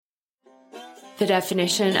the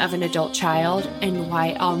definition of an adult child, and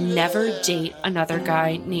why I'll never date another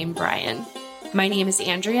guy named Brian. My name is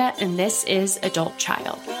Andrea, and this is Adult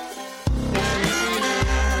Child.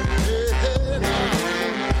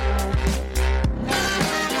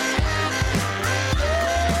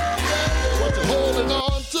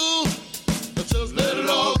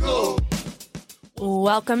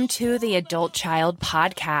 Welcome to the Adult Child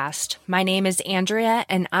Podcast. My name is Andrea,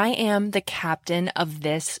 and I am the captain of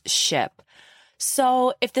this ship.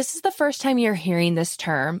 So if this is the first time you're hearing this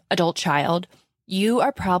term, adult child, you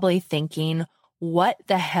are probably thinking, what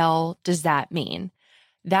the hell does that mean?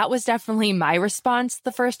 That was definitely my response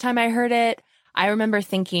the first time I heard it. I remember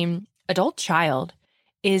thinking, adult child?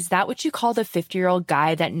 Is that what you call the 50-year-old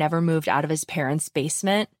guy that never moved out of his parents'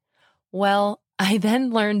 basement? Well, I then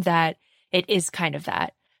learned that it is kind of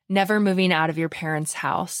that, never moving out of your parents'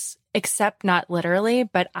 house, except not literally,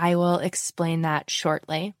 but I will explain that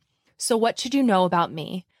shortly. So what should you know about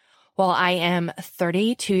me? Well, I am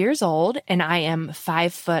 32 years old and I am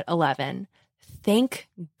 5'11". Thank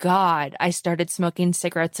God I started smoking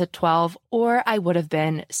cigarettes at 12, or I would have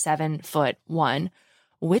been 7'1",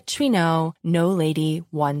 which we know no lady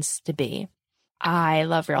wants to be. I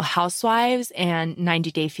love Real Housewives and 90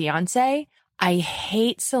 Day Fiancé. I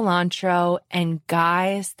hate cilantro and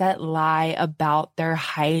guys that lie about their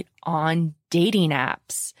height on dating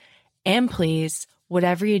apps. And please,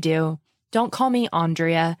 whatever you do, don't call me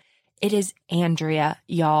Andrea. It is Andrea,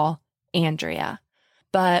 y'all. Andrea.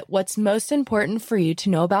 But what's most important for you to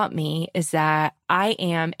know about me is that I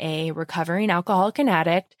am a recovering alcoholic and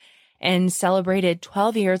addict and celebrated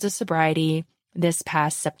 12 years of sobriety this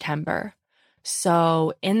past September.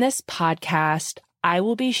 So in this podcast, I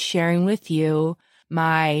will be sharing with you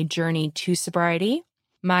my journey to sobriety,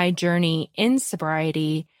 my journey in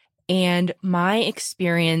sobriety, and my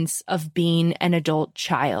experience of being an adult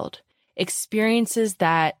child. Experiences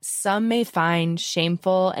that some may find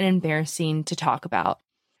shameful and embarrassing to talk about.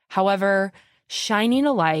 However, shining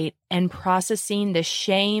a light and processing the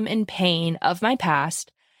shame and pain of my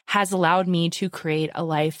past has allowed me to create a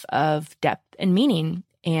life of depth and meaning,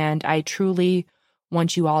 and I truly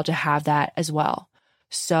want you all to have that as well.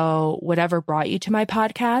 So whatever brought you to my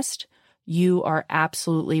podcast, you are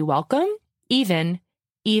absolutely welcome, even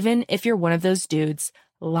if you're one of those dudes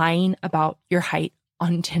lying about your height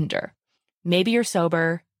on Tinder. Maybe you're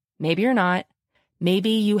sober, maybe you're not. Maybe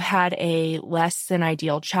you had a less than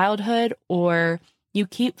ideal childhood, or you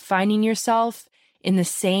keep finding yourself in the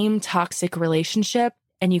same toxic relationship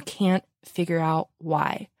and you can't figure out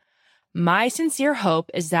why. My sincere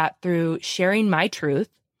hope is that through sharing my truth,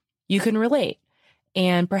 you can relate.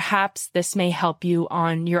 And perhaps this may help you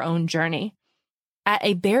on your own journey. At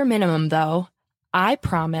a bare minimum, though, I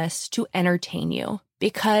promise to entertain you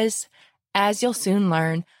because, as you'll soon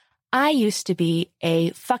learn, I used to be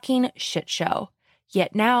a fucking shit show.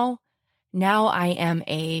 Yet now I am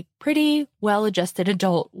a pretty well-adjusted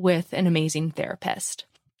adult with an amazing therapist.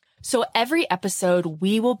 So every episode,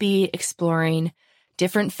 we will be exploring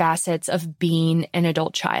different facets of being an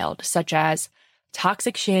adult child, such as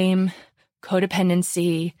toxic shame,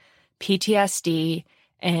 codependency, PTSD,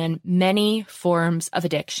 and many forms of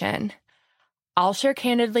addiction. I'll share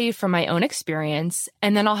candidly from my own experience,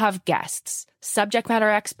 and then I'll have guests, subject matter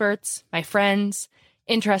experts, my friends,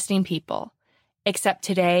 interesting people. Except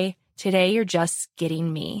today you're just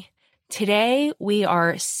getting me. Today, we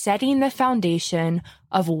are setting the foundation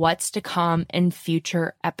of what's to come in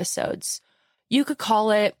future episodes. You could call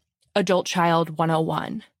it Adult Child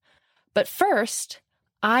 101. But first,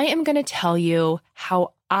 I am going to tell you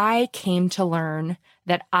how I came to learn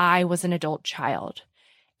that I was an adult child.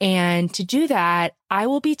 And to do that, I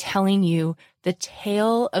will be telling you the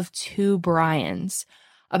tale of two Brians,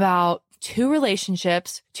 about two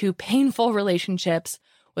painful relationships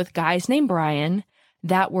with guys named Brian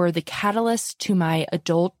that were the catalyst to my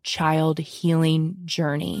adult child healing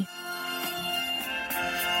journey.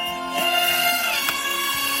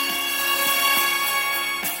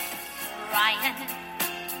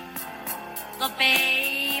 The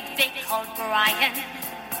babe they called Brian.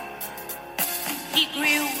 He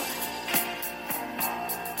grew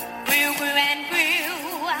and grew.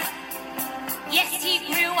 Yes, he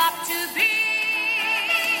grew up to be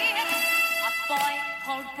a boy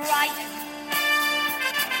called Brian.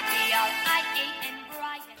 B-R-I-A-N,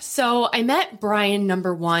 Brian. So I met Brian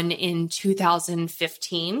number one in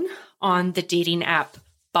 2015 on the dating app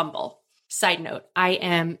Bumble. Side note, I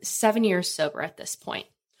am 7 years sober at this point.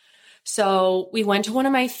 So we went to one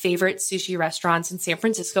of my favorite sushi restaurants in San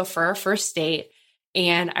Francisco for our first date.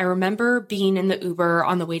 And I remember being in the Uber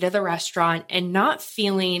on the way to the restaurant and not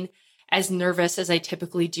feeling as nervous as I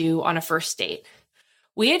typically do on a first date.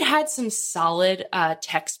 We had had some solid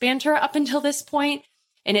text banter up until this point,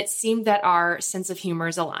 and it seemed that our sense of humor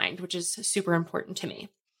is aligned, which is super important to me.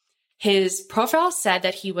 His profile said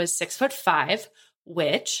that he was 6'5",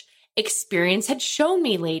 which experience had shown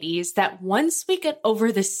me, ladies, that once we get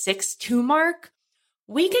over the 6'2" mark,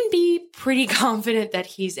 we can be pretty confident that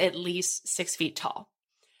he's at least 6 feet tall.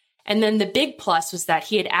 And then the big plus was that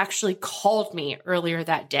he had actually called me earlier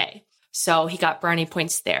that day. So he got brownie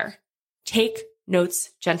points there. Take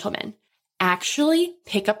notes, gentlemen. Actually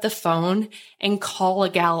pick up the phone and call a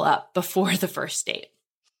gal up before the first date.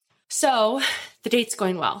 So the date's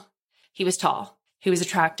going well. He was tall. He was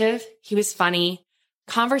attractive. He was funny.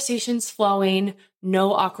 Conversations flowing.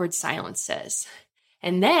 No awkward silences.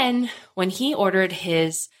 And then when he ordered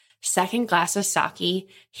his second glass of sake,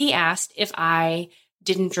 he asked if I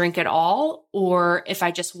didn't drink at all or if I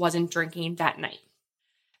just wasn't drinking that night.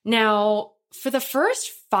 Now, for the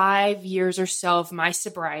first 5 years or so of my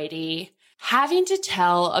sobriety, having to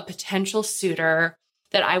tell a potential suitor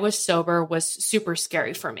that I was sober was super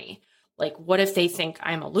scary for me. Like, what if they think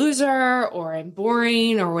I'm a loser or I'm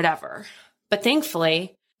boring or whatever? But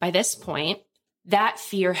thankfully, by this point, that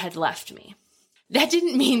fear had left me. That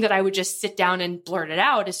didn't mean that I would just sit down and blurt it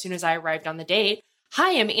out as soon as I arrived on the date.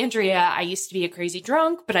 Hi, I'm Andrea. I used to be a crazy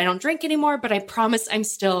drunk, but I don't drink anymore, but I promise I'm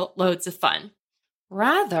still loads of fun.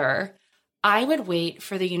 Rather, I would wait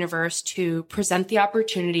for the universe to present the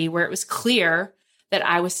opportunity where it was clear that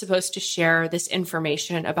I was supposed to share this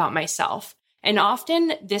information about myself. And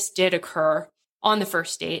often this did occur on the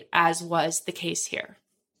first date, as was the case here.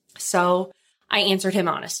 So I answered him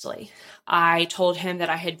honestly. I told him that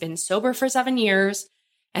I had been sober for 7 years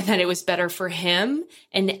and that it was better for him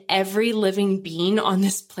and every living being on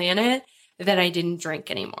this planet that I didn't drink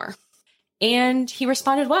anymore. And he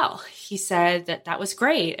responded well. He said that that was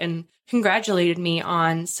great and congratulated me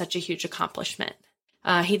on such a huge accomplishment.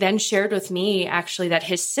 He then shared with me actually that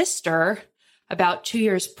his sister, about 2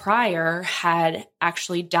 years prior, had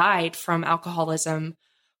actually died from alcoholism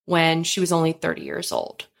when she was only 30 years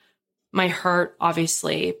old. My heart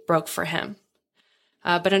obviously broke for him.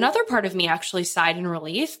 But another part of me actually sighed in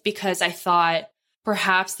relief because I thought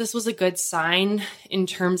perhaps this was a good sign in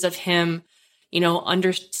terms of him,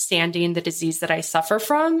 understanding the disease that I suffer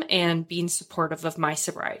from and being supportive of my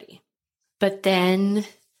sobriety. But then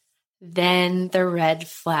the red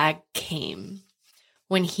flag came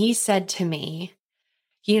when he said to me,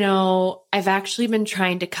 I've actually been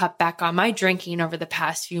trying to cut back on my drinking over the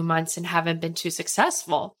past few months and haven't been too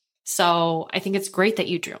successful. So I think it's great that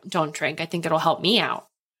you don't drink. I think it'll help me out.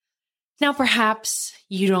 Now, perhaps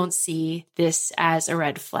you don't see this as a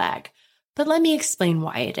red flag, but let me explain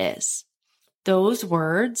why it is. Those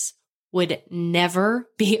words would never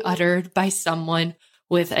be uttered by someone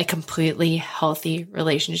with a completely healthy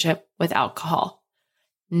relationship with alcohol.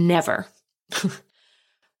 Never.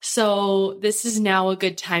 So this is now a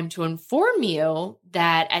good time to inform you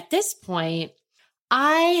that at this point,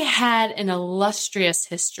 I had an illustrious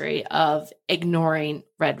history of ignoring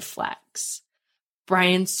red flags.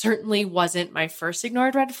 Brian certainly wasn't my first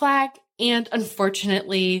ignored red flag, and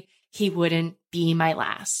unfortunately, he wouldn't be my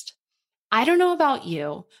last. I don't know about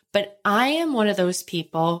you, but I am one of those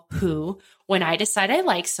people who, when I decide I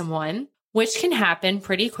like someone, which can happen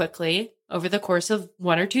pretty quickly over the course of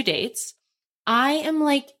 1 or 2 dates, I am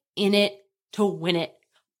like in it to win it.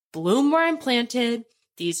 Bloom where I'm planted.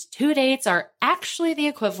 These 2 dates are actually the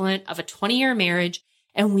equivalent of a 20-year marriage,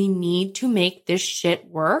 and we need to make this shit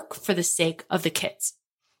work for the sake of the kids.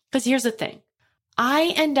 Because here's the thing.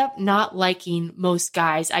 I end up not liking most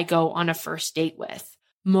guys I go on a first date with.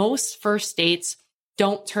 Most first dates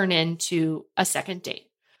don't turn into a second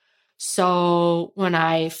date. So when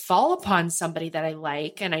I fall upon somebody that I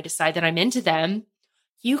like and I decide that I'm into them,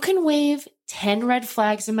 you can wave 10 red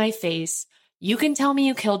flags in my face. You can tell me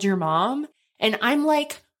you killed your mom. And I'm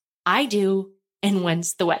like, I do. And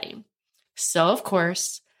when's the wedding? So, of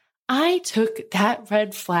course, I took that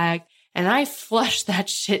red flag and I flushed that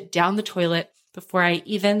shit down the toilet before I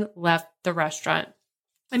even left the restaurant.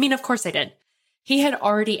 I mean, of course I did. He had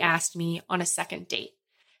already asked me on a second date.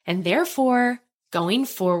 And therefore, going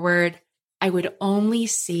forward, I would only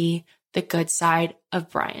see the good side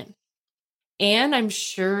of Brian. And I'm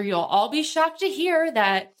sure you'll all be shocked to hear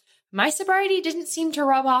that my sobriety didn't seem to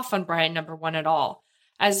rub off on Brian, number one, at all,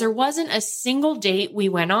 as there wasn't a single date we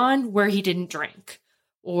went on where he didn't drink.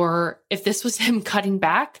 Or if this was him cutting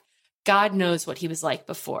back, God knows what he was like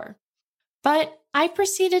before. But I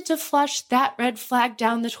proceeded to flush that red flag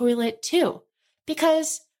down the toilet too,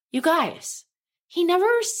 because, you guys, he never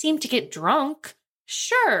seemed to get drunk.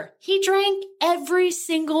 Sure, he drank every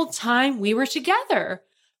single time we were together,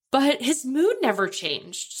 but his mood never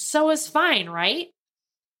changed, so it was fine, right?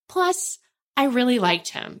 Plus, I really liked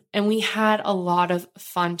him, and we had a lot of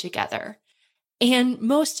fun together. And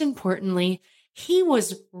most importantly, he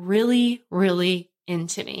was really, really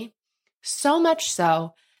into me. So much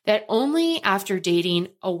so that only after dating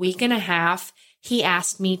a week and a half, he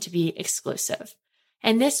asked me to be exclusive.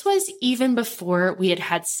 And this was even before we had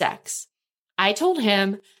had sex. I told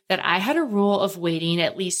him that I had a rule of waiting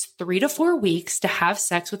at least 3 to 4 weeks to have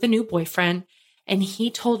sex with a new boyfriend, and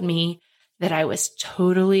he told me that I was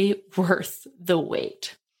totally worth the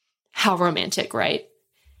wait. How romantic, right?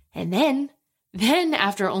 And then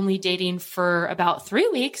after only dating for about 3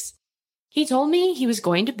 weeks, he told me he was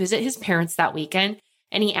going to visit his parents that weekend,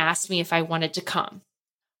 and he asked me if I wanted to come.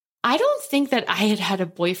 I don't think that I had had a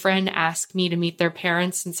boyfriend ask me to meet their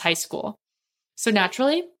parents since high school. So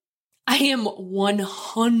naturally, I am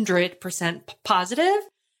 100% positive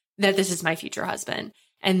that this is my future husband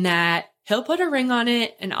and that he'll put a ring on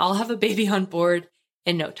it and I'll have a baby on board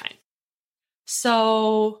in no time.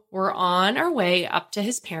 So we're on our way up to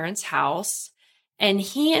his parents' house, and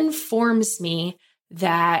he informs me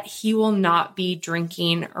that he will not be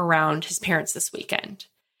drinking around his parents this weekend.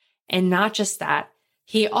 And not just that,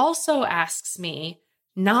 he also asks me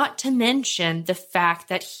not to mention the fact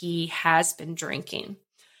that he has been drinking.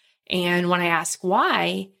 And when I ask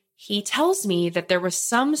why, he tells me that there was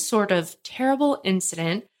some sort of terrible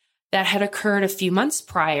incident that had occurred a few months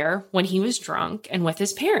prior when he was drunk and with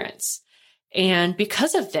his parents. And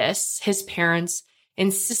because of this, his parents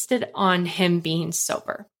insisted on him being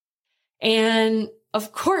sober. And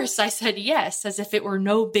of course, I said yes, as if it were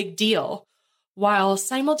no big deal, while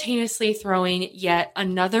simultaneously throwing yet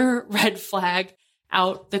another red flag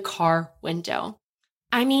out the car window.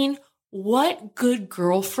 I mean, what good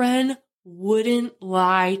girlfriend wouldn't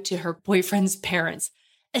lie to her boyfriend's parents,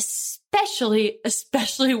 especially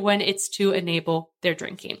when it's to enable their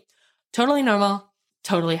drinking? Totally normal,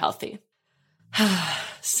 totally healthy.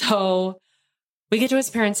 So we get to his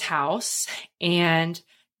parents' house, and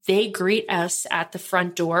they greet us at the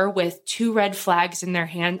front door with 2 red flags in their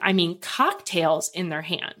hand. I mean, cocktails in their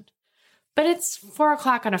hand. But it's 4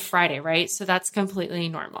 o'clock on a Friday, right? So that's completely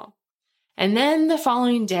normal. And then the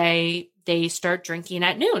following day, they start drinking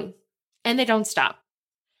at noon, and they don't stop.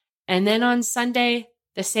 And then on Sunday,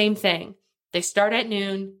 the same thing. They start at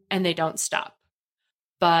noon, and they don't stop.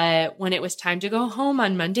 But when it was time to go home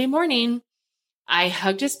on Monday morning, I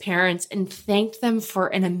hugged his parents and thanked them for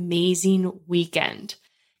an amazing weekend.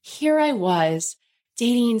 Here I was,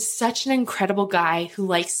 dating such an incredible guy who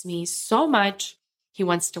likes me so much. He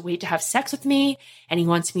wants to wait to have sex with me, and he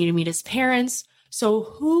wants me to meet his parents. So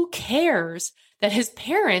who cares that his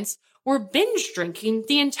parents were binge drinking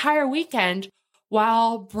the entire weekend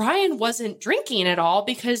while Brian wasn't drinking at all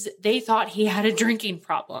because they thought he had a drinking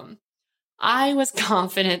problem? I was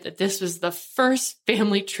confident that this was the first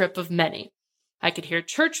family trip of many. I could hear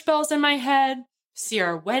church bells in my head, see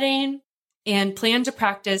our wedding, and plan to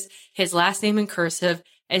practice his last name in cursive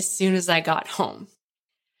as soon as I got home.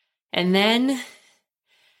 And then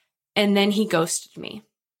he ghosted me.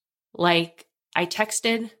 Like, I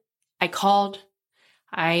texted, I called,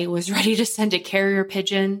 I was ready to send a carrier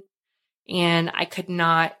pigeon, and I could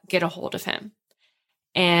not get a hold of him.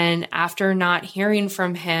 And after not hearing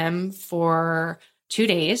from him for 2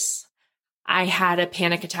 days, I had a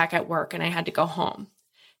panic attack at work and I had to go home.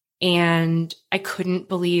 And I couldn't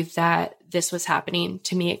believe that this was happening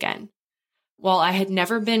to me again. While I had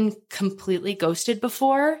never been completely ghosted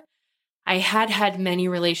before, I had had many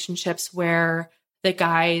relationships where the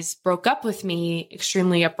guys broke up with me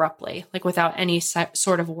extremely abruptly, like without any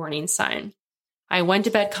sort of warning sign. I went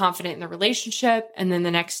to bed confident in the relationship, and then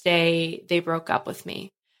the next day they broke up with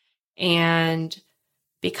me. And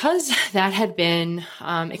because that had been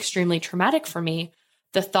extremely traumatic for me,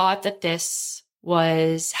 the thought that this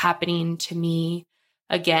was happening to me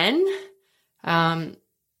again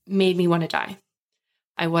made me want to die.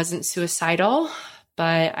 I wasn't suicidal,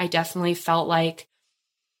 but I definitely felt like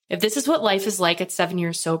if this is what life is like at 7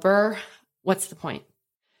 years sober, what's the point?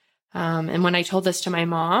 And when I told this to my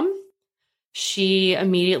mom, she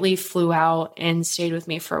immediately flew out and stayed with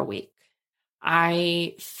me for a week.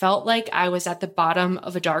 I felt like I was at the bottom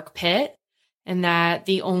of a dark pit and that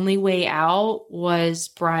the only way out was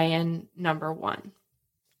Brian number 1.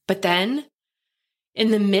 But then,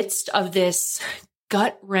 in the midst of this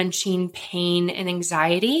gut-wrenching pain and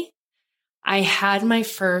anxiety, I had my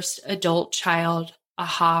first adult child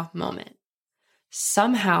aha moment.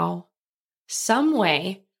 Somehow, some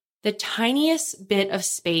way, the tiniest bit of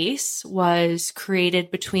space was created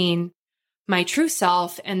between my true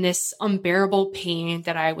self and this unbearable pain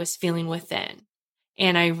that I was feeling within.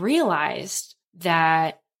 And I realized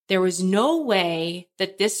that there was no way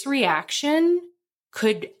that this reaction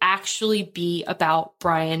could actually be about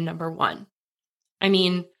Brian, number one. I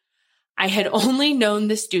mean, I had only known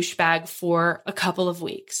this douchebag for a couple of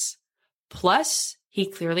weeks. Plus, he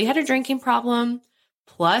clearly had a drinking problem.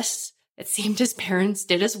 Plus, it seemed his parents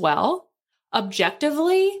did as well.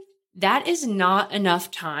 Objectively, that is not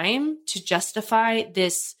enough time to justify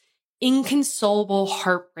this inconsolable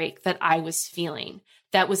heartbreak that I was feeling,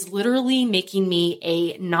 that was literally making me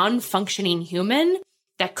a non-functioning human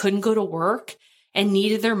that couldn't go to work and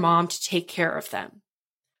needed their mom to take care of them.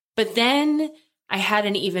 But then I had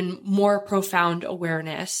an even more profound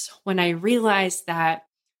awareness when I realized that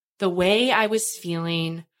the way I was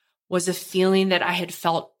feeling was a feeling that I had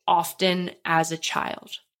felt often as a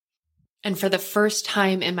child. And for the first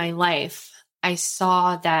time in my life, I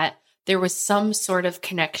saw that there was some sort of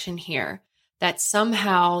connection here, that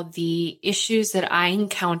somehow the issues that I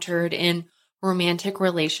encountered in romantic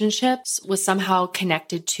relationships was somehow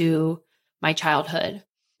connected to my childhood.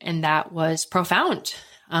 And that was profound,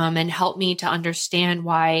 and helped me to understand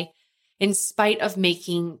why, in spite of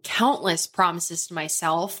making countless promises to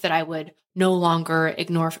myself that I would no longer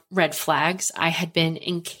ignore red flags, I had been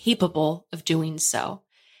incapable of doing so.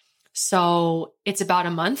 So it's about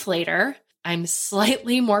a month later. I'm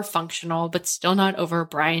slightly more functional, but still not over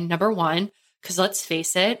Brian, number one, because let's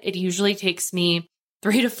face it, it usually takes me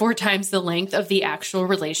 3 to 4 times the length of the actual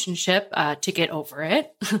relationship to get over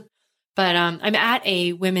it. But I'm at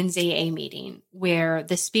a women's AA meeting where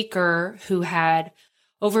the speaker, who had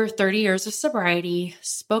over 30 years of sobriety,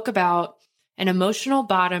 spoke about an emotional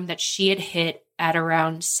bottom that she had hit at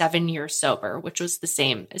around 7 years sober, which was the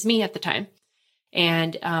same as me at the time.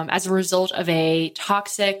 And as a result of a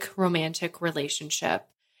toxic romantic relationship,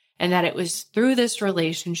 and that it was through this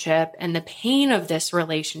relationship and the pain of this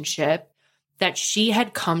relationship that she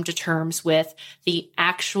had come to terms with the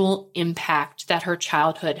actual impact that her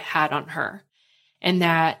childhood had on her. And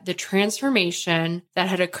that the transformation that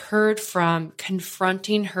had occurred from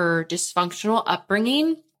confronting her dysfunctional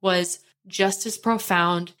upbringing was just as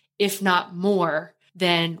profound, if not more,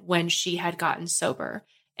 than when she had gotten sober.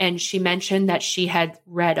 And she mentioned that she had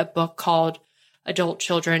read a book called Adult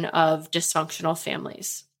Children of Dysfunctional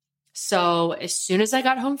Families. So as soon as I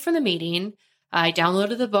got home from the meeting, I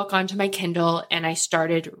downloaded the book onto my Kindle and I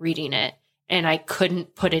started reading it, and I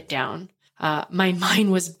couldn't put it down. My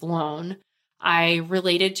mind was blown. I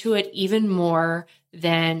related to it even more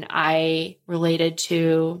than I related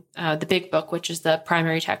to the big book, which is the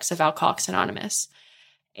primary text of Alcoholics Anonymous.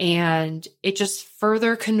 And it just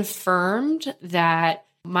further confirmed that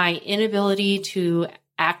my inability to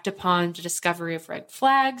act upon the discovery of red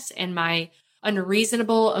flags and my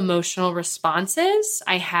unreasonable emotional responses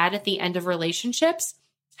I had at the end of relationships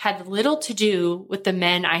had little to do with the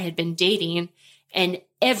men I had been dating and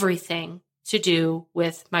everything to do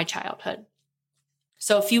with my childhood.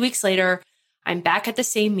 So a few weeks later, I'm back at the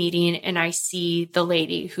same meeting and I see the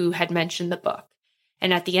lady who had mentioned the book.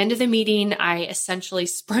 And at the end of the meeting, I essentially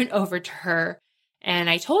sprint over to her and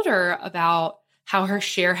I told her about how her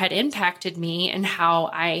share had impacted me and how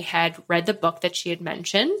I had read the book that she had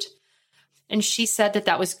mentioned. And she said that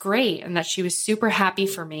that was great and that she was super happy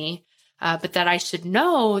for me, but that I should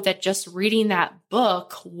know that just reading that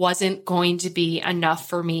book wasn't going to be enough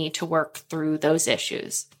for me to work through those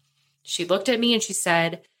issues. She looked at me and she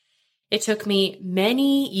said, "It took me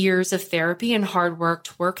many years of therapy and hard work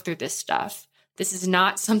to work through this stuff. This is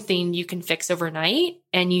not something you can fix overnight,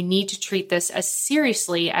 and you need to treat this as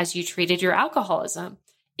seriously as you treated your alcoholism.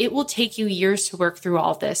 It will take you years to work through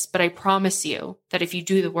all this, but I promise you that if you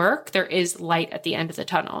do the work, there is light at the end of the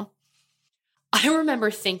tunnel." I remember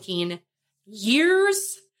thinking,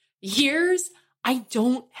 years? I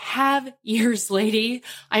don't have years, lady.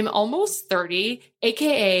 I'm almost 30,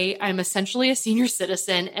 aka I'm essentially a senior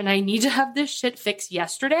citizen, and I need to have this shit fixed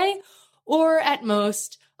yesterday, or at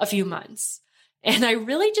most a few months. And I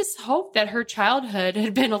really just hope that her childhood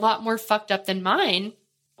had been a lot more fucked up than mine.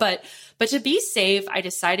 But to be safe, I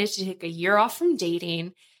decided to take a year off from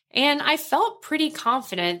dating, and I felt pretty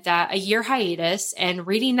confident that a year hiatus and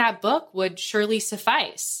reading that book would surely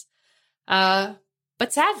suffice. But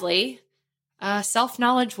sadly,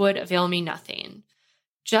 self-knowledge would avail me nothing.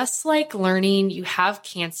 Just like learning you have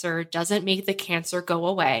cancer doesn't make the cancer go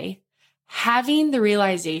away, having the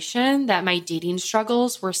realization that my dating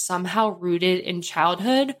struggles were somehow rooted in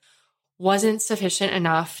childhood wasn't sufficient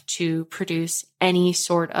enough to produce any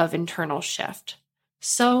sort of internal shift.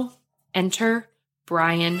 So enter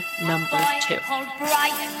Brian number 2. Called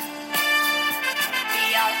Brian,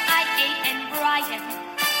 B-R-I-A-N,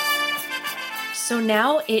 So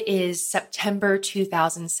now it is September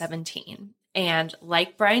 2017. And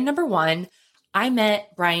like Brian number one, I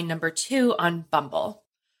met Brian number two on Bumble.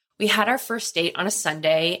 We had our first date on a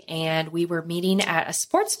Sunday and we were meeting at a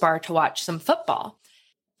sports bar to watch some football.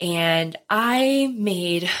 And I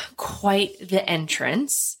made quite the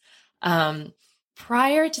entrance.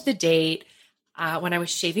 Prior to the date, when I was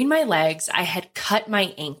shaving my legs, I had cut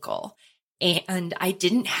my ankle and I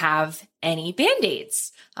didn't have any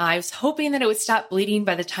Band-Aids. I was hoping that it would stop bleeding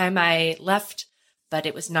by the time I left, but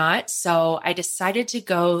it was not. So I decided to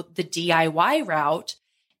go the DIY route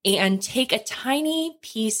and take a tiny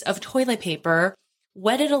piece of toilet paper,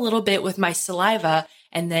 wet it a little bit with my saliva,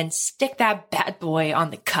 and then stick that bad boy on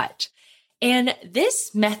the cut. And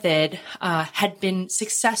this method had been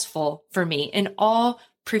successful for me in all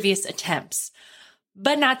previous attempts,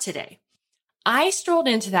 but not today. I strolled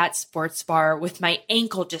into that sports bar with my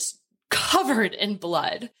ankle just covered in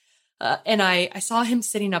blood. And I saw him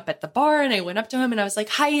sitting up at the bar and I went up to him and I was like,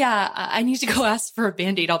 hi, I need to go ask for a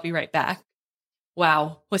Band-Aid. I'll be right back.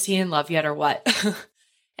 Wow. Was he in love yet or what?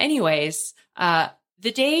 Anyways, the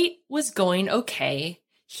date was going okay.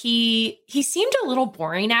 He seemed a little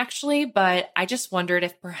boring actually, but I just wondered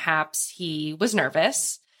if perhaps he was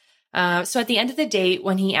nervous. So at the end of the date,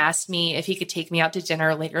 when he asked me if he could take me out to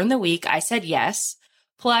dinner later in the week, I said yes.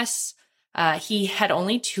 Plus, he had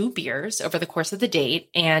only 2 beers over the course of the date,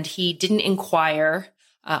 and he didn't inquire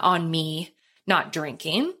on me not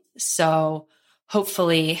drinking. So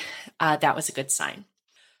hopefully that was a good sign.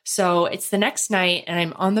 So it's the next night, and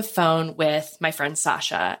I'm on the phone with my friend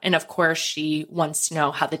Sasha. And of course, she wants to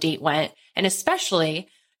know how the date went. And especially,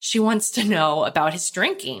 she wants to know about his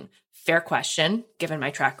drinking. Fair question, given my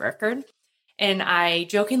track record. And I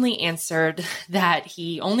jokingly answered that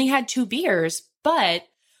he only had 2 beers, but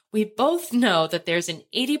we both know that there's an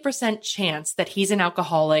 80% chance that he's an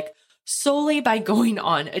alcoholic solely by going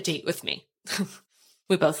on a date with me.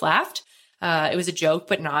 We both laughed. It was a joke,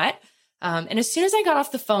 but not. And as soon as I got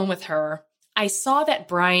off the phone with her, I saw that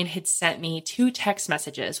Brian had sent me 2 text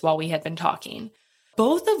messages while we had been talking,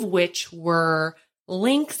 both of which were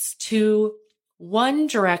links to One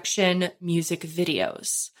Direction music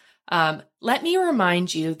videos. Let me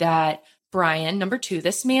remind you that Brian, number 2,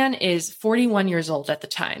 this man is 41 years old at the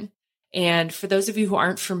time. And for those of you who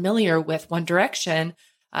aren't familiar with One Direction,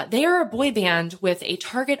 they are a boy band with a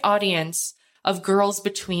target audience of girls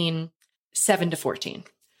between 7 to 14.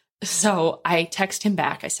 So I text him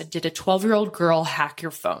back. I said, did a 12-year-old girl hack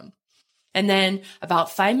your phone? And then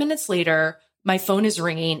about 5 minutes later, my phone is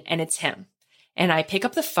ringing and it's him. And I pick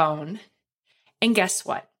up the phone and guess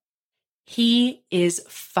what? He is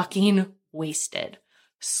fucking wasted,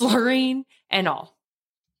 slurring and all.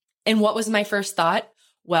 And what was my first thought?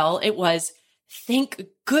 Well, it was, thank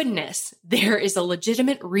goodness there is a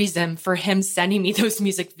legitimate reason for him sending me those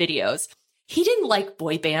music videos. He didn't like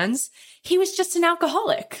boy bands. He was just an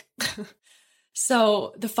alcoholic.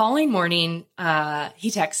 So the following morning,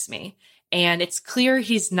 he texts me and it's clear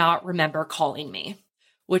he's not remember calling me,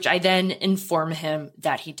 which I then inform him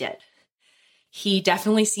that he did. He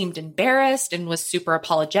definitely seemed embarrassed and was super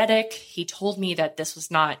apologetic. He told me that this was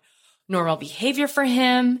not normal behavior for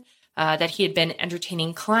him, that he had been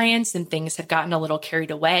entertaining clients and things had gotten a little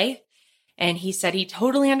carried away. And he said he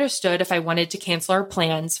totally understood if I wanted to cancel our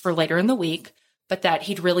plans for later in the week, but that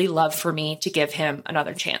he'd really love for me to give him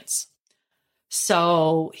another chance.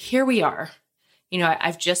 So here we are. You know,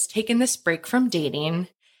 I've just taken this break from dating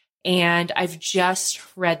and I've just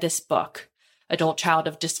read this book, Adult Child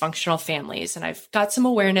of Dysfunctional Families. And I've got some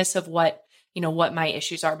awareness of what my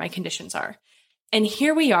issues are, my conditions are. And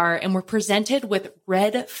here we are, and we're presented with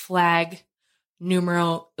red flag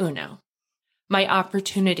numero uno, my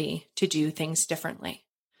opportunity to do things differently.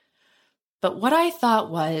 But what I thought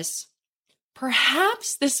was,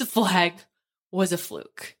 perhaps this flag was a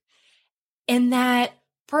fluke. And that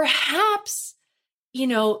perhaps,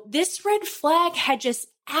 this red flag had just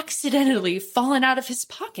accidentally fallen out of his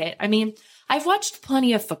pocket. I mean, I've watched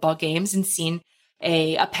plenty of football games and seen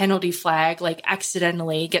a penalty flag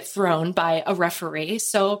accidentally get thrown by a referee.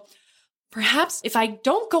 So perhaps if I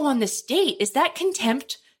don't go on this date, is that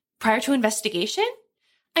contempt prior to investigation?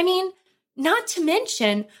 I mean, not to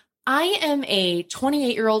mention, I am a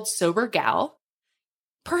 28-year-old sober gal.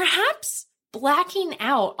 Perhaps blacking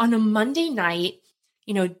out on a Monday night,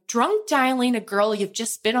 drunk dialing a girl you've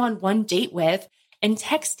just been on one date with and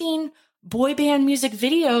texting boy band music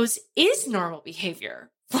videos is normal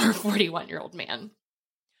behavior for a 41-year-old man.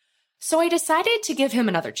 So I decided to give him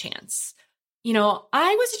another chance.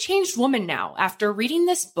 I was a changed woman now. After reading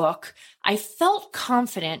this book, I felt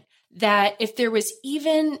confident that if there was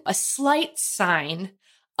even a slight sign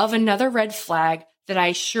of another red flag that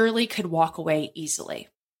I surely could walk away easily.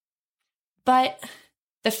 But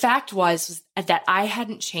the fact was that I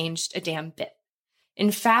hadn't changed a damn bit. In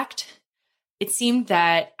fact, it seemed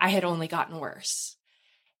that I had only gotten worse.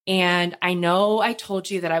 And I know I told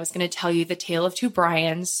you that I was going to tell you the tale of two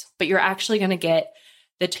Brians, but you're actually going to get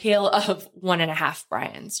the tale of 1.5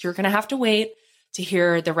 Brians. You're going to have to wait to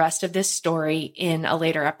hear the rest of this story in a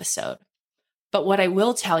later episode. But what I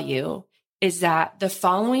will tell you is that the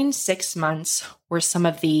following 6 months were some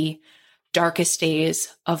of the darkest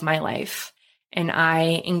days of my life. And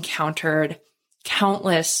I encountered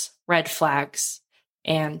countless red flags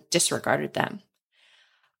and disregarded them.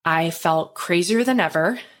 I felt crazier than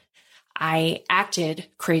ever. I acted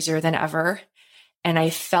crazier than ever. And I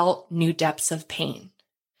felt new depths of pain.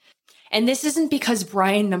 And this isn't because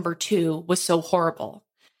Brian number 2 was so horrible.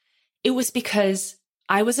 It was because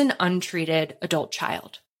I was an untreated adult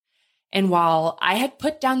child. And while I had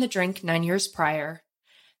put down the drink 9 years prior,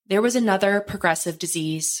 there was another progressive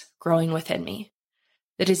disease growing within me,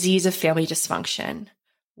 the disease of family dysfunction,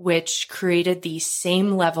 which created the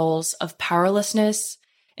same levels of powerlessness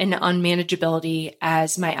and unmanageability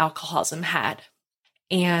as my alcoholism had.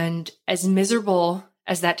 And as miserable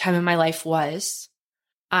as that time in my life was,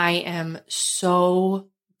 I am so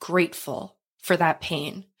grateful for that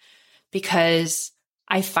pain because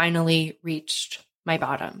I finally reached my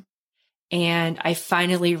bottom. And I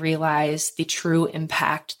finally realized the true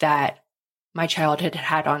impact that my childhood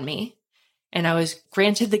had on me. And I was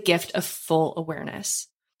granted the gift of full awareness.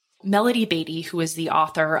 Melody Beatty, who is the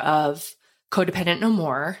author of Codependent No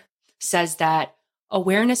More, says that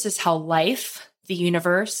awareness is how life, the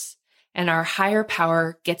universe, and our higher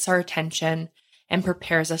power gets our attention and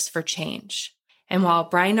prepares us for change. And while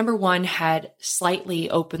Brian number 1 had slightly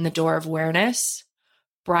opened the door of awareness,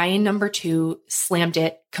 Brian number 2 slammed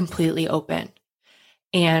it completely open.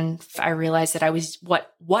 And I realized that I was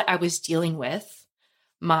what I was dealing with,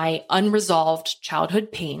 my unresolved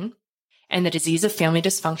childhood pain and the disease of family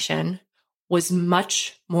dysfunction, was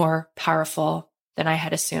much more powerful than I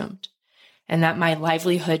had assumed, and that my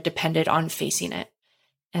livelihood depended on facing it,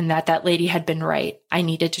 and that lady had been right. I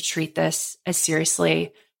needed to treat this as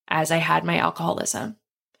seriously as I had my alcoholism.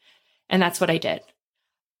 And that's what I did.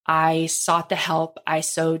 I sought the help I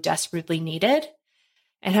so desperately needed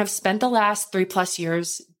and have spent the last 3+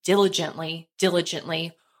 years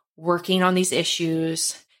diligently working on these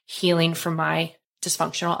issues, healing from my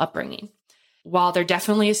dysfunctional upbringing. While there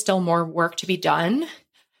definitely is still more work to be done,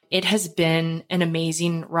 it has been an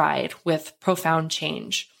amazing ride with profound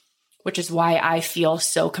change, which is why I feel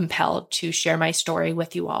so compelled to share my story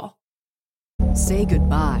with you all. Say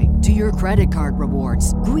goodbye to your credit card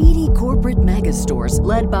rewards. Greedy corporate mega stores,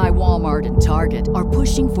 led by Walmart and Target, are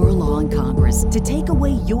pushing for a law in Congress to take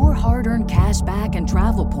away your hard-earned cash back and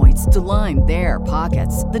travel points to line their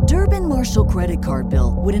pockets. The Durbin-Marshall credit card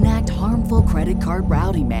bill would enact harmful credit card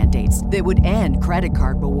routing mandates that would end credit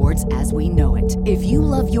card rewards as we know it. If you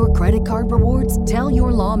love your credit card rewards, tell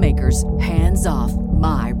your lawmakers, hands off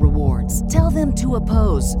my rewards. Tell them to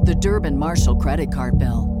oppose the Durbin-Marshall credit card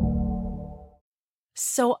bill.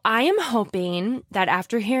 So I am hoping that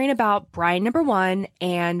after hearing about Brian number 1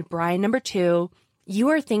 and Brian number 2, you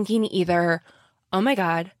are thinking either, oh my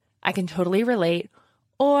God, I can totally relate,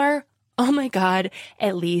 or, oh my God,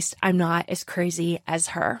 at least I'm not as crazy as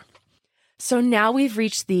her. So now we've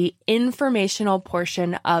reached the informational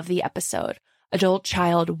portion of the episode, Adult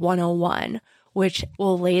Child 101, which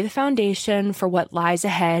will lay the foundation for what lies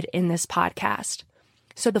ahead in this podcast.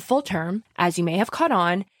 So the full term, as you may have caught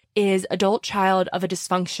on, is adult child of a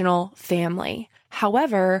dysfunctional family.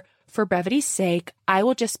 However, for brevity's sake, I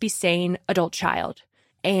will just be saying adult child.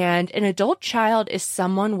 And an adult child is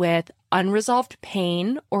someone with unresolved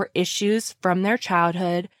pain or issues from their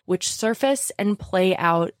childhood, which surface and play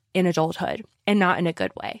out in adulthood, and not in a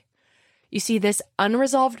good way. You see, this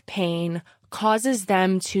unresolved pain causes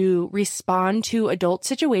them to respond to adult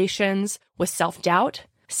situations with self-doubt,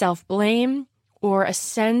 self-blame, or a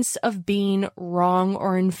sense of being wrong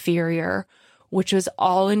or inferior, which was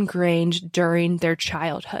all ingrained during their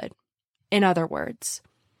childhood. In other words,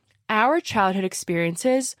 our childhood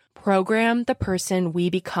experiences program the person we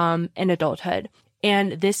become in adulthood,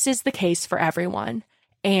 and this is the case for everyone.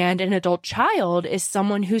 And an adult child is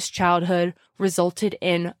someone whose childhood resulted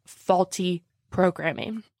in faulty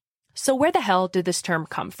programming. So where the hell did this term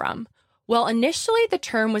come from? Well, initially the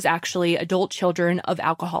term was actually adult children of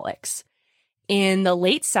alcoholics. In the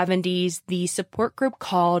late 70s, the support group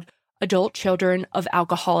called Adult Children of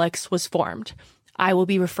Alcoholics was formed. I will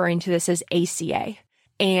be referring to this as ACA.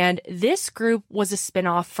 And this group was a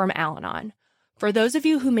spinoff from Al-Anon. For those of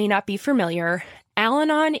you who may not be familiar,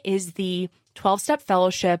 Al-Anon is the 12-step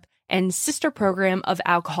fellowship and sister program of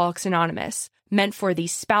Alcoholics Anonymous, meant for the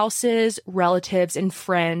spouses, relatives, and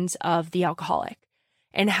friends of the alcoholic.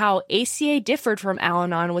 And how ACA differed from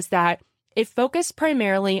Al-Anon was that it focused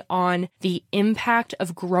primarily on the impact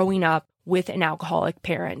of growing up with an alcoholic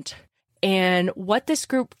parent. And what this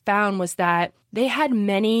group found was that they had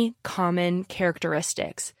many common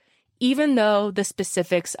characteristics, even though the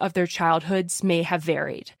specifics of their childhoods may have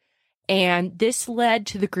varied. And this led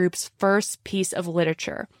to the group's first piece of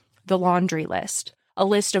literature, the Laundry List, a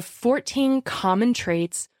list of 14 common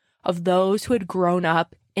traits of those who had grown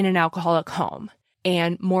up in an alcoholic home.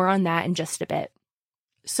 And more on that in just a bit.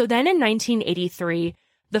 So then in 1983,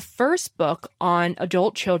 the first book on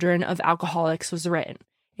adult children of alcoholics was written.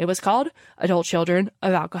 It was called Adult Children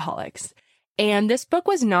of Alcoholics. And this book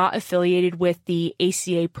was not affiliated with the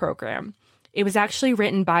ACA program. It was actually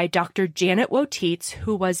written by Dr. Janet Woteats,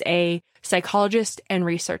 who was a psychologist and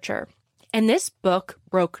researcher. And this book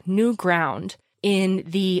broke new ground in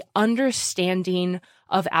the understanding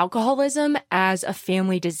of alcoholism as a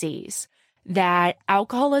family disease, that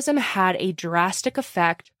alcoholism had a drastic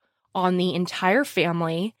effect on the entire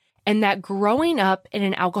family, and that growing up in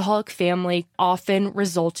an alcoholic family often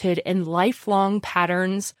resulted in lifelong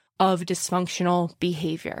patterns of dysfunctional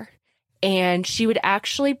behavior. And she would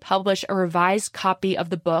actually publish a revised copy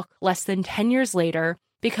of the book less than 10 years later,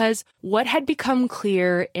 because what had become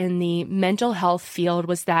clear in the mental health field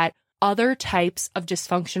was that other types of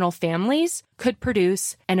dysfunctional families could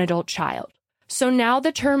produce an adult child. So now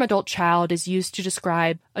the term adult child is used to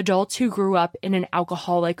describe adults who grew up in an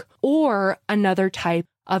alcoholic or another type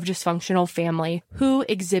of dysfunctional family who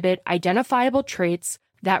exhibit identifiable traits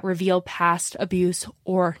that reveal past abuse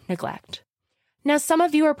or neglect. Now, some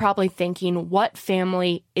of you are probably thinking, what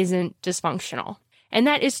family isn't dysfunctional? And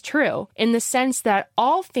that is true in the sense that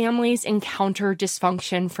all families encounter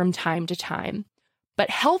dysfunction from time to time. But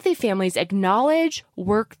healthy families acknowledge,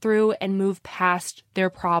 work through, and move past their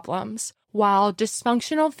problems, while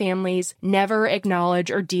dysfunctional families never acknowledge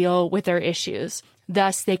or deal with their issues.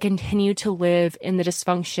 Thus, they continue to live in the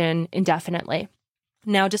dysfunction indefinitely.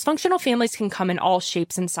 Now, dysfunctional families can come in all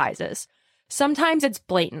shapes and sizes. Sometimes it's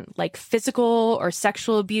blatant, like physical or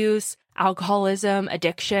sexual abuse, alcoholism,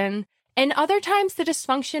 addiction. And other times the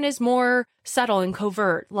dysfunction is more subtle and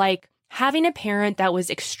covert, like having a parent that was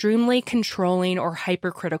extremely controlling or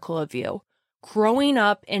hypercritical of you, growing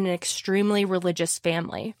up in an extremely religious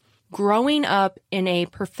family, growing up in a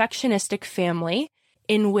perfectionistic family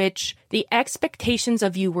in which the expectations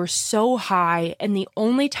of you were so high and the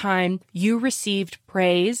only time you received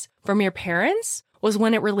praise from your parents was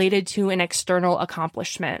when it related to an external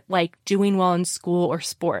accomplishment, like doing well in school or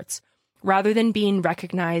sports, rather than being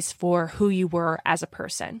recognized for who you were as a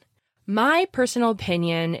person. My personal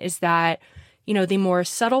opinion is that, the more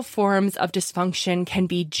subtle forms of dysfunction can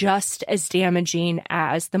be just as damaging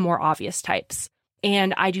as the more obvious types.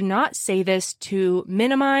 And I do not say this to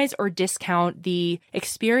minimize or discount the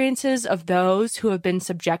experiences of those who have been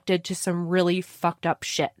subjected to some really fucked up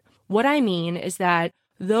shit. What I mean is that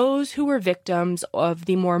those who were victims of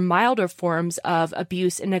the more milder forms of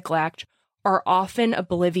abuse and neglect are often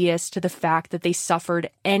oblivious to the fact that they suffered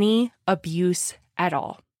any abuse at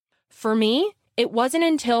all. For me, it wasn't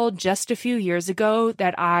until just a few years ago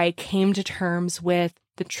that I came to terms with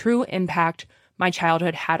the true impact my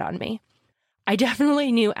childhood had on me. I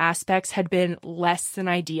definitely knew aspects had been less than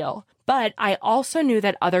ideal, but I also knew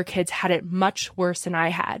that other kids had it much worse than I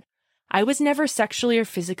had. I was never sexually or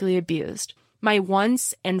physically abused. My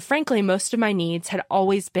wants, and frankly most of my needs, had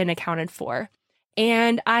always been accounted for.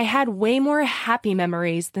 And I had way more happy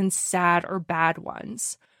memories than sad or bad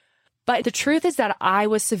ones. But the truth is that I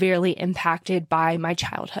was severely impacted by my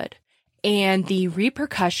childhood, and the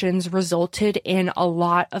repercussions resulted in a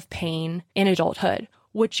lot of pain in adulthood,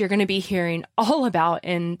 which you're going to be hearing all about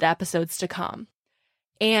in the episodes to come.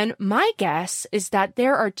 And my guess is that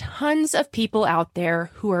there are tons of people out there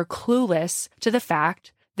who are clueless to the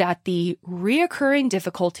fact that the reoccurring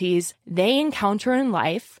difficulties they encounter in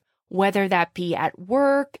life, whether that be at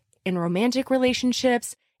work, in romantic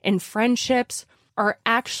relationships, in friendships, are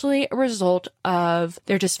actually a result of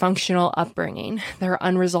their dysfunctional upbringing, their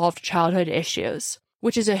unresolved childhood issues,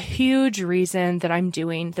 which is a huge reason that I'm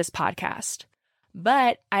doing this podcast.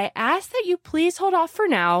 But I ask that you please hold off for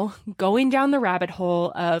now, going down the rabbit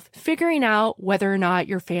hole of figuring out whether or not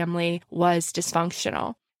your family was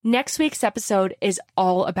dysfunctional. Next week's episode is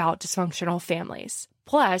all about dysfunctional families.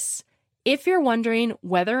 Plus, if you're wondering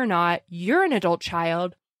whether or not you're an adult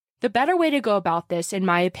child, the better way to go about this, in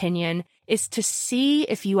my opinion, is to see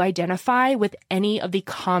if you identify with any of the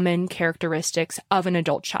common characteristics of an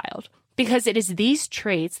adult child. because it is these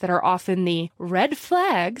traits that are often the red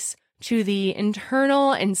flags to the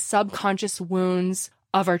internal and subconscious wounds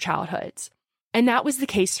of our childhoods. And that was the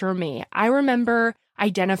case for me. I remember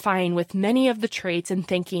identifying with many of the traits and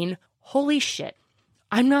thinking, holy shit,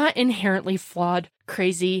 I'm not inherently flawed,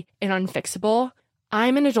 crazy, and unfixable.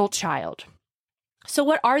 I'm an adult child. So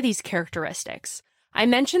what are these characteristics? I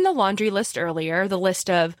mentioned the laundry list earlier, the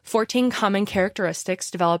list of 14 common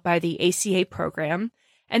characteristics developed by the ACA program.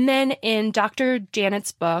 And then in Dr.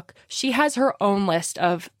 Janet's book, she has her own list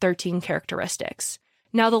of 13 characteristics.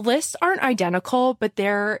 Now, the lists aren't identical, but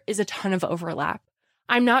there is a ton of overlap.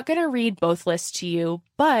 I'm not going to read both lists to you,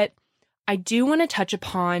 but I do want to touch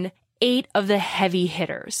upon 8 of the heavy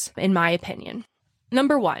hitters, in my opinion.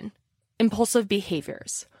 Number 1, impulsive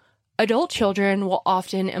behaviors. Adult children will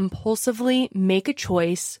often impulsively make a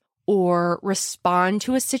choice or respond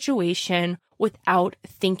to a situation without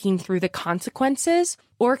thinking through the consequences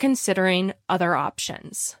or considering other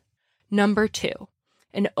options. Number 2,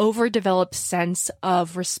 an overdeveloped sense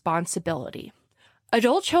of responsibility.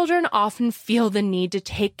 Adult children often feel the need to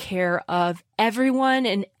take care of everyone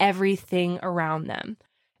and everything around them.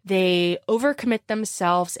 They overcommit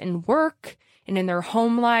themselves in work and in their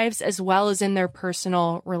home lives as well as in their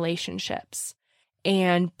personal relationships.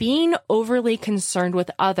 And being overly concerned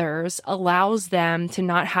with others allows them to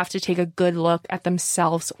not have to take a good look at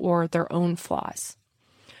themselves or their own flaws.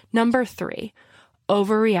 Number 3,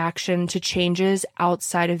 overreaction to changes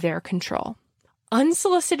outside of their control.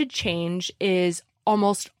 Unsolicited change is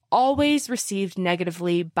almost always received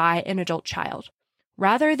negatively by an adult child.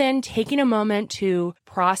 Rather than taking a moment to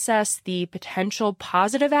process the potential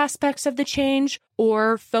positive aspects of the change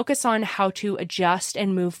or focus on how to adjust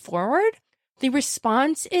and move forward, the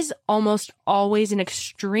response is almost always an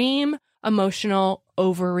extreme emotional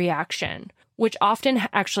overreaction, which often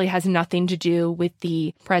actually has nothing to do with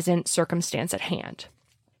the present circumstance at hand.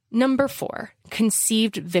 Number 4,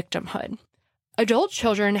 conceived victimhood. Adult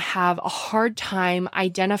children have a hard time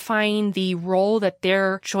identifying the role that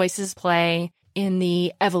their choices play in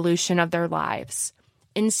the evolution of their lives.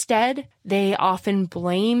 Instead, they often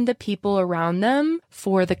blame the people around them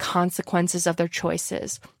for the consequences of their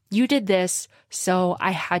choices. You did this, so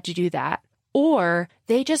I had to do that. Or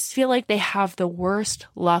they just feel like they have the worst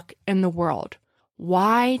luck in the world.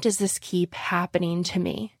 Why does this keep happening to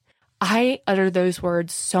me? I utter those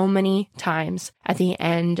words so many times at the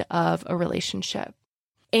end of a relationship.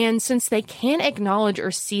 And since they can't acknowledge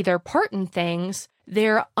or see their part in things,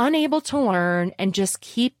 they're unable to learn and just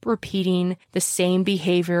keep repeating the same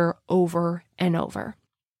behavior over and over.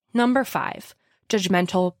 Number 5,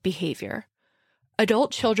 judgmental behavior.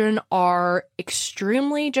 Adult children are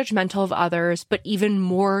extremely judgmental of others, but even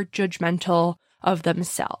more judgmental of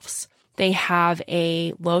themselves. They have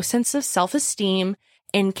a low sense of self-esteem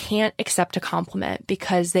and can't accept a compliment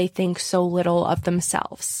because they think so little of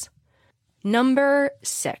themselves. Number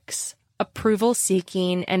 6, approval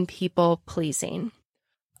seeking and people pleasing.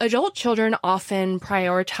 Adult children often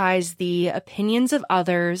prioritize the opinions of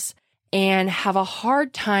others and have a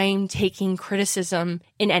hard time taking criticism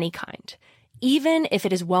in any kind, even if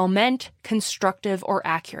it is well-meant, constructive, or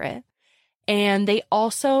accurate. And they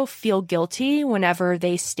also feel guilty whenever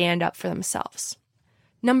they stand up for themselves.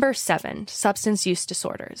 Number 7, substance use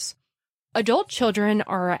disorders. Adult children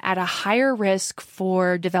are at a higher risk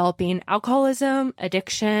for developing alcoholism,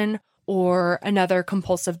 addiction, or another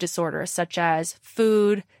compulsive disorder such as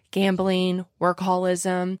food, gambling,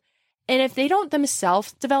 workaholism. And if they don't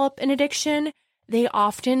themselves develop an addiction, they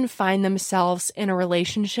often find themselves in a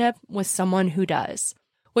relationship with someone who does.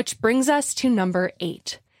 Which brings us to number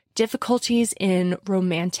 8, difficulties in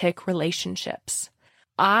romantic relationships.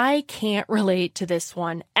 I can't relate to this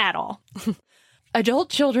one at all. Adult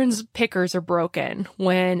children's pickers are broken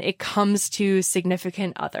when it comes to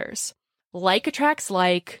significant others. Like attracts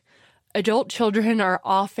like. Adult children are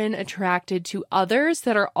often attracted to others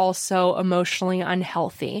that are also emotionally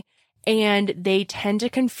unhealthy, and they tend to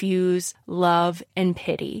confuse love and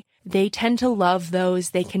pity. They tend to love those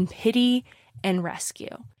they can pity and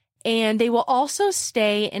rescue. And they will also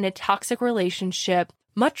stay in a toxic relationship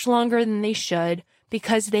much longer than they should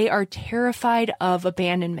because they are terrified of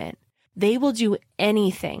abandonment. They will do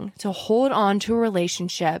anything to hold on to a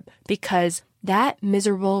relationship because that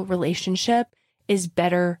miserable relationship is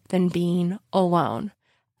better than being alone.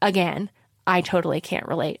 Again, I totally can't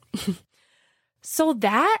relate. So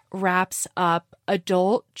that wraps up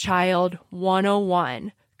Adult Child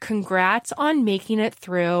 101. Congrats on making it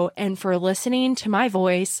through and for listening to my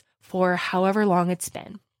voice for however long it's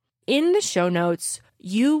been. In the show notes,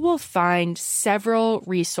 you will find several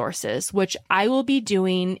resources, which I will be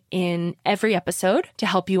doing in every episode to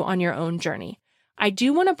help you on your own journey. I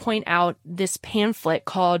do want to point out this pamphlet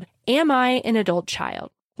called Am I an Adult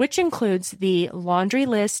Child?, which includes the laundry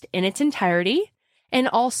list in its entirety and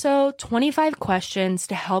also 25 questions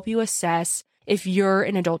to help you assess if you're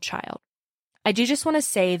an adult child. I do just want to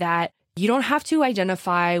say that you don't have to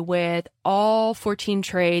identify with all 14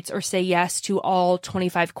 traits or say yes to all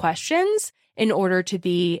 25 questions in order to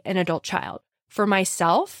be an adult child. For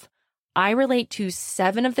myself, I relate to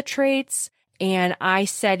 7 of the traits and I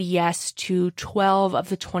said yes to 12 of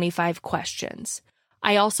the 25 questions.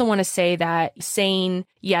 I also want to say that saying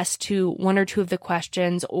yes to 1 or 2 of the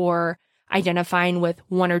questions or identifying with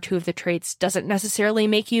 1 or 2 of the traits doesn't necessarily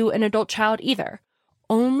make you an adult child either.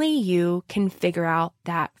 Only you can figure out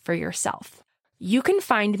that for yourself. You can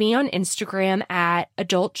find me on Instagram at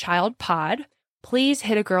AdultChildPod. Please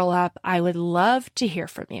hit a girl up. I would love to hear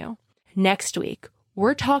from you. Next week,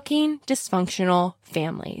 we're talking dysfunctional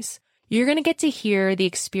families. You're going to get to hear the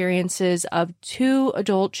experiences of 2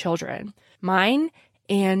 adult children, mine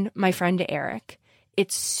and my friend Eric.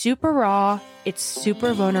 It's super raw, it's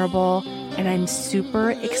super vulnerable, and I'm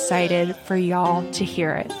super excited for y'all to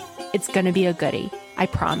hear it. It's going to be a goodie, I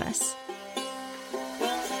promise.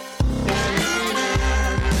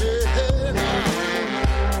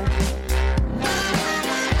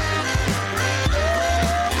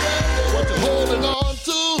 What you holding on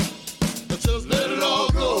to, just let it all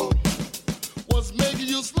go. What's making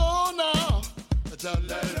you slow now, just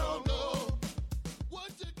let it all go. What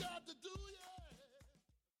you got to do, yeah.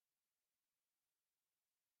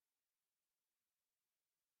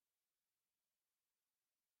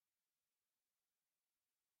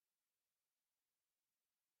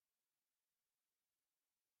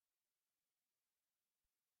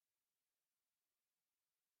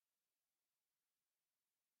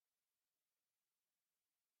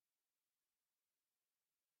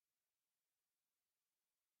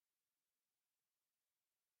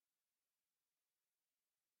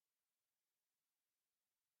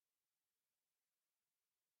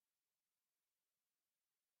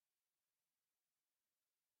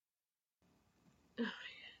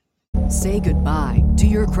 Say goodbye to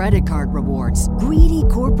your credit card rewards. Greedy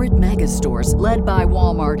corporate mega stores, led by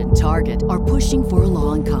Walmart and Target, are pushing for a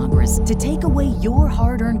law in Congress to take away your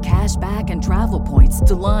hard-earned cash back and travel points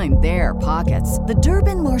to line their pockets. The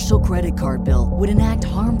Durbin-Marshall credit card bill would enact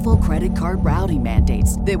harmful credit card routing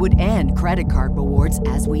mandates that would end credit card rewards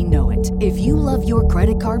as we know it. If you love your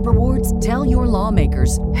credit card rewards, tell your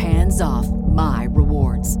lawmakers, hands off my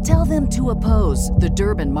rewards. Tell them to oppose the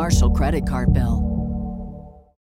Durbin-Marshall credit card bill.